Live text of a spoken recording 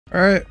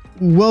Alright,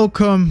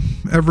 welcome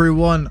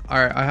everyone.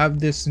 Alright, I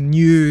have this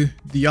new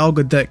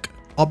DIALGA deck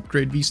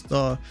upgrade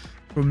V-Star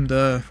from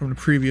the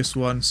previous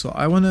one. So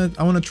I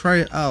wanna try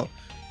it out.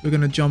 We're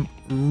gonna jump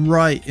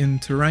right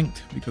into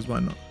ranked because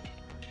why not?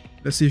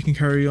 Let's see if we can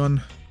carry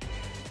on.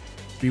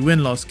 We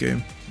win last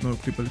game. No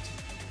capability.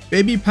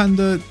 Baby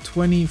Panda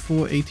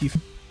 2480.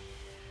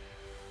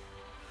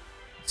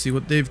 Let's see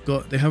what they've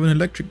got. They have an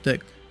electric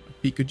deck. A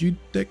Pikachu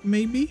deck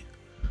maybe?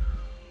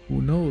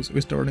 Who knows?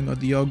 We're starting our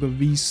DIALGA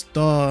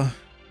V-Star.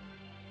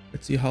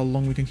 Let's see how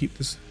long we can keep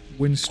this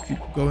win streak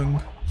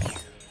going.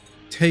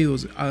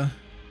 Tails. Do I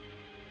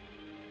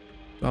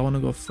want to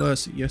go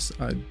first? Yes,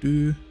 I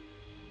do.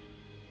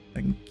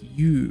 Thank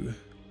you.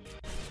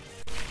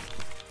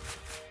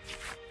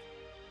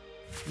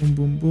 Boom,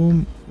 boom,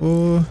 boom.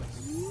 Oh.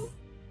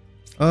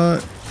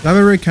 I have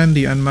a Rare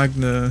Candy and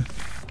Magna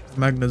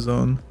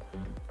Zone.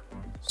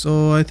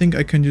 So I think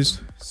I can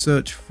just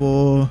search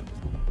for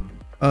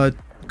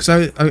because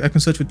I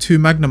can search for 2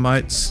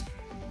 Magnemites,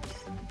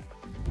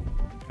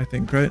 I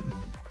think, right?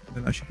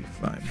 Then I should be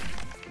fine.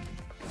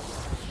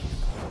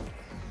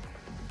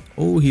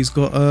 Oh, he's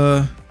got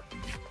a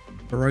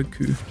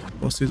Raikou.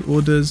 Lost his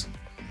orders.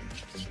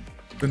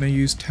 Gonna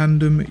use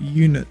Tandem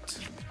Unit.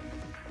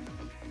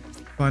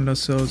 Find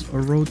ourselves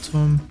a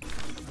Rotom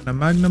and a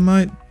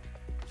Magnemite.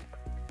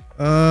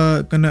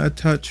 Gonna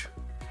attach,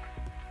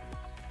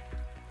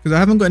 because I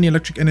haven't got any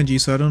electric energy,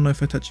 so I don't know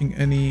if attaching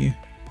any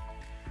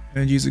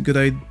energy is a good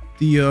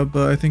idea,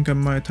 but I think I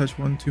might attach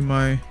one to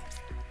my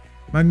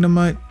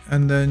Magnemite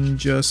and then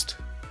just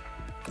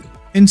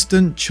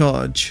instant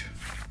charge.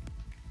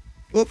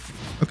 Oh,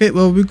 okay,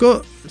 well we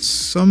got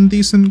some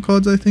decent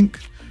cards. I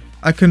think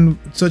I can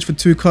search for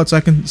 2 cards.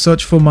 I can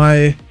search for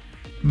my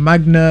I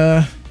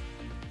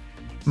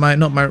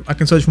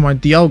can search for my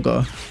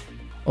DIALGA.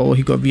 Oh,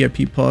 he got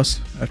VIP pass.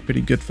 That's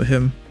pretty good for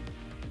him.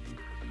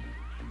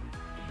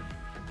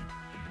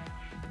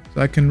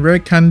 So I can Rare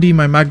Candy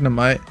my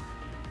Magnemite.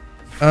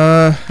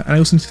 And I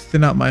also need to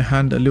thin out my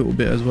hand a little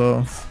bit as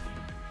well.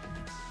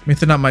 I mean,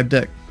 thin out my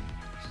deck.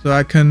 So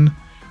I can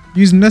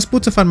use Nest Ball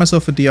to find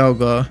myself a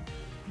DIALGA.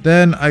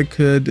 Then I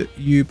could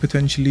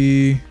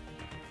potentially...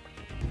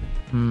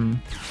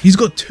 He's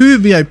got 2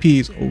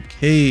 VIPs.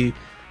 Okay.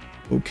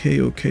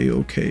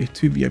 Okay.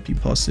 2 VIP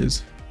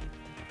passes.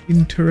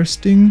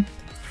 Interesting.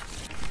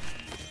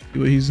 See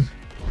what he's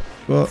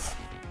got.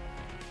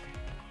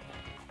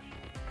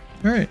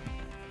 Alright.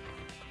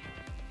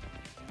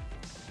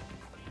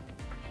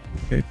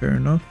 Okay, fair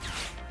enough.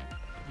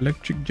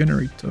 Electric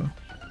generator.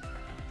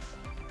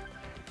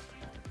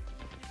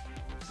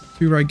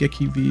 2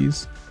 Raigeki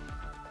Vs.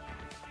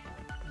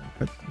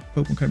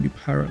 Pokemon can be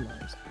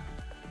paralyzed.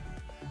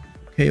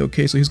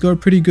 Okay, so he's got a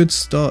pretty good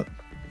start.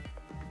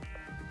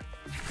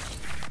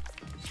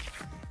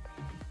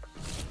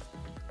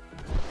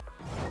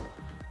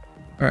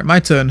 Alright, my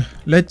turn.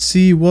 Let's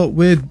see what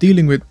we're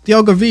dealing with.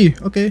 DIALGA V,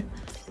 okay.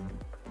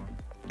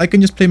 I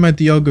can just play my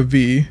DIALGA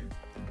V.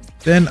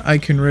 Then I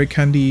can Rare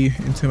Candy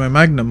into my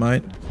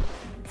Magnemite.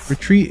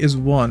 Retreat is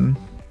 1.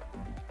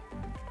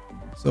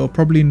 So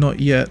probably not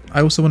yet.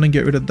 I also want to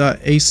get rid of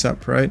that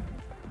ASAP, right?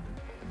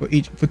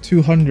 For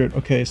 200.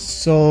 Okay,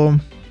 so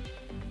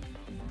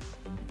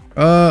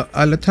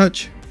I'll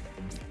attach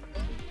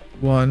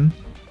 1.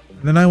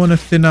 And then I want to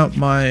thin out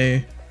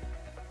my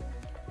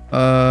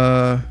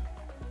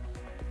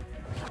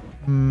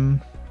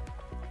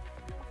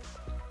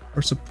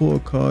or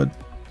support card.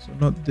 So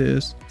not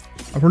this.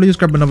 I'll probably just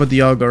grab another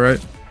DIALGA,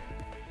 right?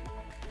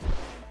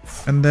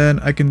 And then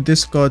I can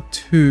discard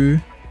 2.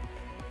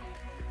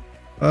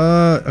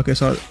 Okay,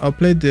 so I'll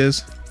play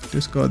this,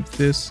 discard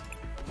this,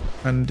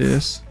 and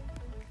this.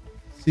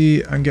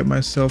 See, and get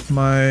myself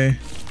my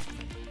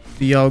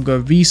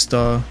DIALGA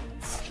V-Star.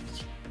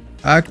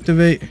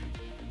 Activate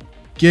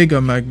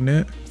Giga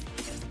Magnet.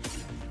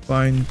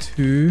 Find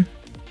 2.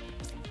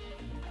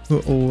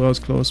 Put, oh, that was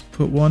close.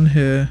 Put 1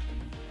 here.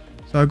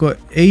 So I got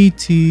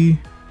 80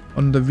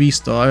 on the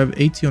V-Star. I have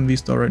 80 on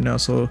V-Star right now,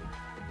 so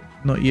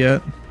not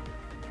yet.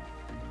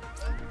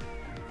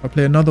 I'll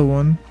play another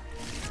one.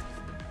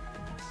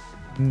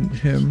 And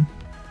him.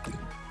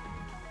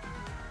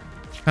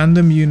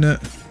 Tandem Unit.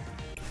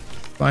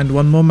 Find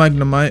 1 more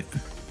Magnemite.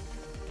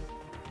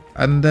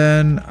 And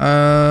then,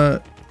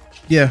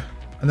 yeah.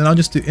 And then I'll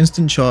just do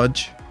instant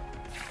charge.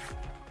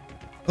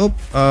 Oh,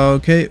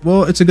 okay.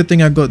 Well, it's a good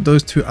thing I got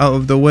those 2 out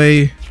of the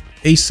way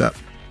ASAP.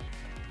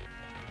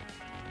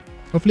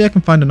 Hopefully I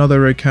can find another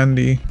Rare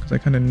Candy, because I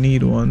kind of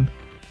need one.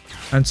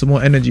 And some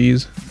more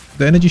energies.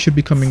 The energy should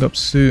be coming up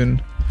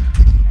soon,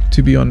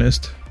 to be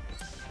honest.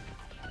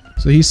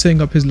 So he's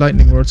setting up his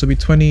Lightning Rod, so be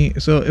 20.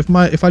 So if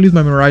I lose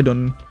my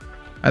Miraidon,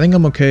 I think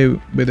I'm okay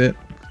with it.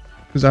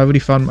 Because I already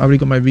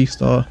got my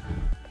V-Star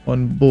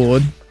on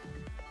board.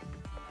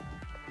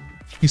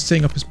 He's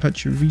setting up his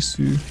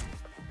Pachirisu.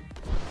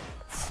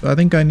 So I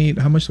think I need,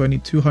 how much do I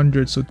need?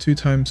 200, so 2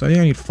 times. So I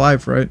think I need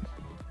 5, right?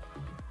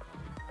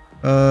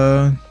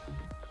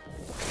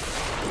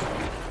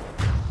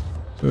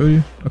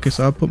 So, okay,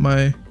 so I'll put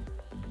my,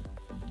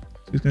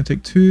 so he's gonna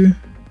take 2.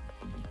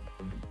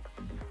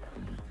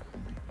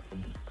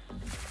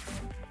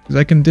 because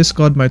I can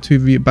discard my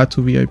 2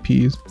 battle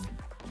VIPs.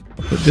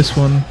 I'll put this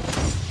one.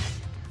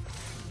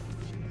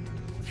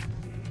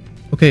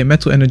 Okay,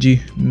 metal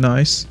energy,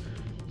 nice.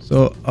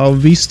 So I'll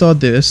V-star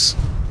this,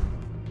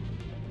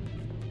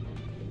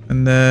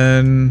 and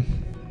then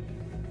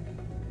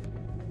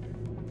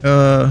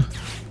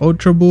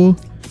Ultra Ball,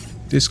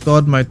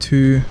 discard my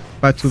 2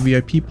 battle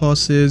VIP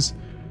passes,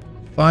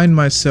 find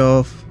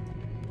myself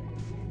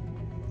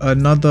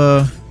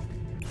another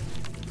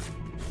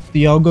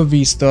DIALGA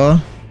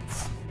VSTAR,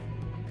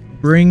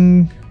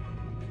 bring,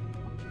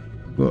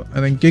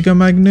 and then Giga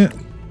Magnet,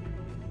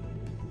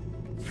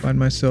 find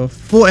myself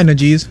 4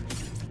 energies.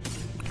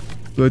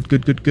 Good,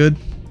 good, good, good.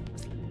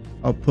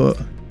 I'll put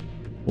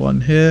 1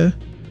 here.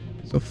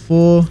 So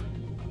 4,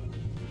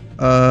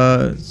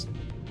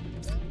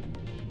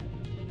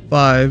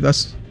 5.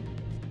 That's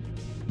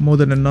more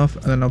than enough.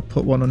 And then I'll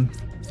put 1 on.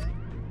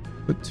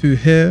 Put 2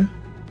 here.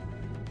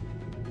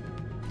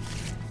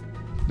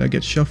 That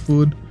gets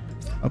shuffled.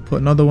 I'll put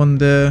another one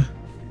there.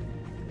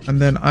 And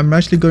then I'm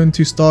actually going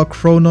to star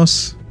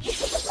Kronos,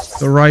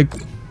 the right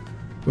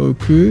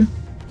Goku.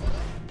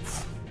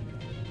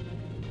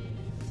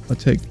 I'll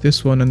take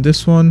this one and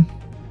this one.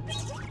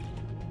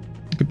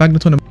 Okay,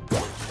 Magneton.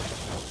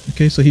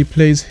 Okay, so he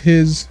plays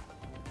his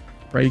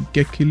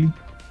Raigeki.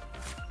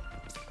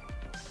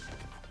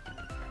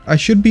 I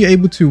should be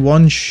able to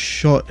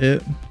one-shot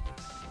it.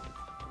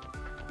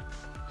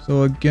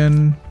 So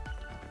again,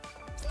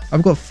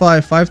 I've got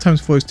 5. 5 times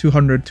 4 is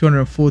 200.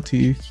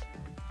 240.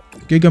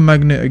 Giga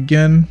Magnet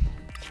again.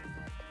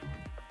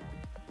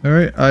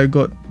 Alright, I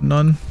got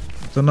none.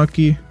 It's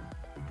unlucky.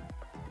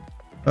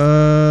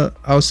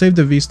 I'll save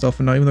the V-Star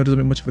for now, even though it doesn't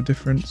make much of a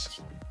difference.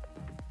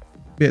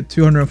 Be at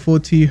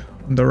 240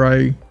 on the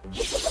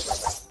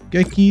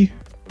Raigeki.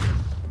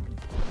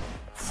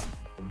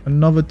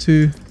 Another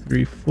 2,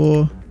 3,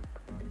 4.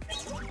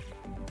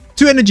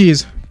 2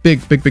 energies!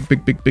 Big, big, big,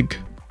 big, big, big.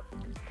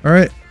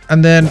 Alright,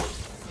 and then...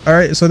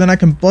 Alright, so then I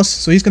can boss...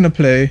 So he's gonna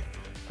play...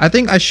 I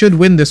think I should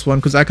win this one,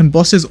 because I can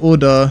boss his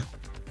order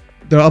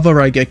the other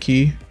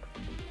Raigeki.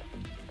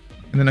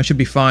 And then I should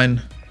be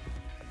fine.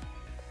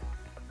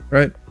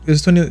 Right,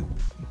 it's 20.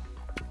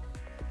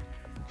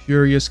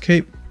 Curious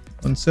Cape,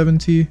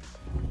 170.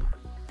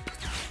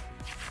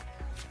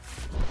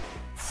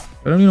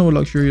 I don't even know what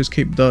Luxurious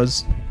Cape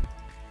does.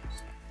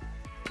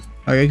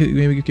 I could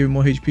maybe give it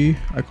more HP.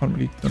 I don't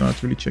know how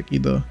to really check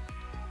either.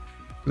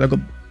 Cause I got.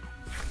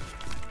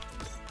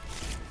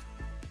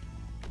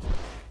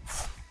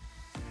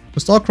 The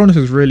Star Kronos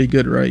is really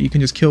good, right? You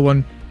can just kill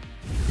one,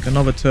 take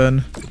another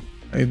turn,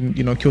 and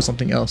kill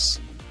something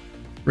else.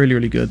 Really,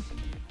 really good.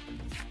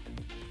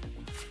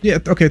 Yeah,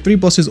 okay, 3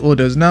 bosses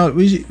orders. Now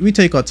we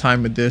take our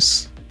time with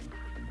this.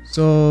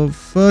 So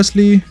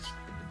firstly,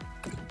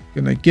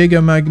 gonna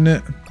Giga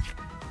Magnet.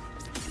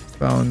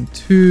 Found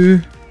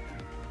 2.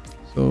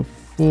 So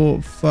 4,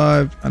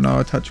 5, and I'll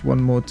attach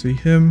 1 more to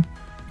him.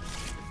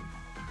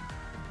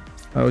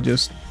 I'll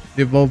just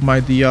evolve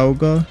my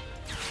DIALGA.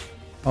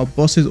 Our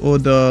boss's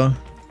order.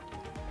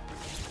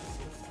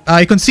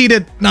 I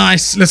conceded.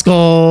 Nice, let's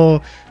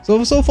go.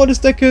 So far this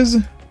deck is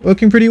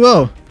working pretty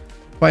well.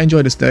 Quite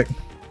enjoy this deck.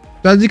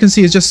 But as you can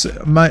see, it's just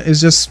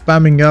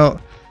spamming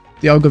out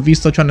the DIALGA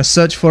VSTAR, trying to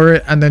search for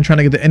it and then trying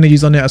to get the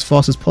energies on it as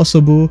fast as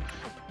possible.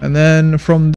 And then from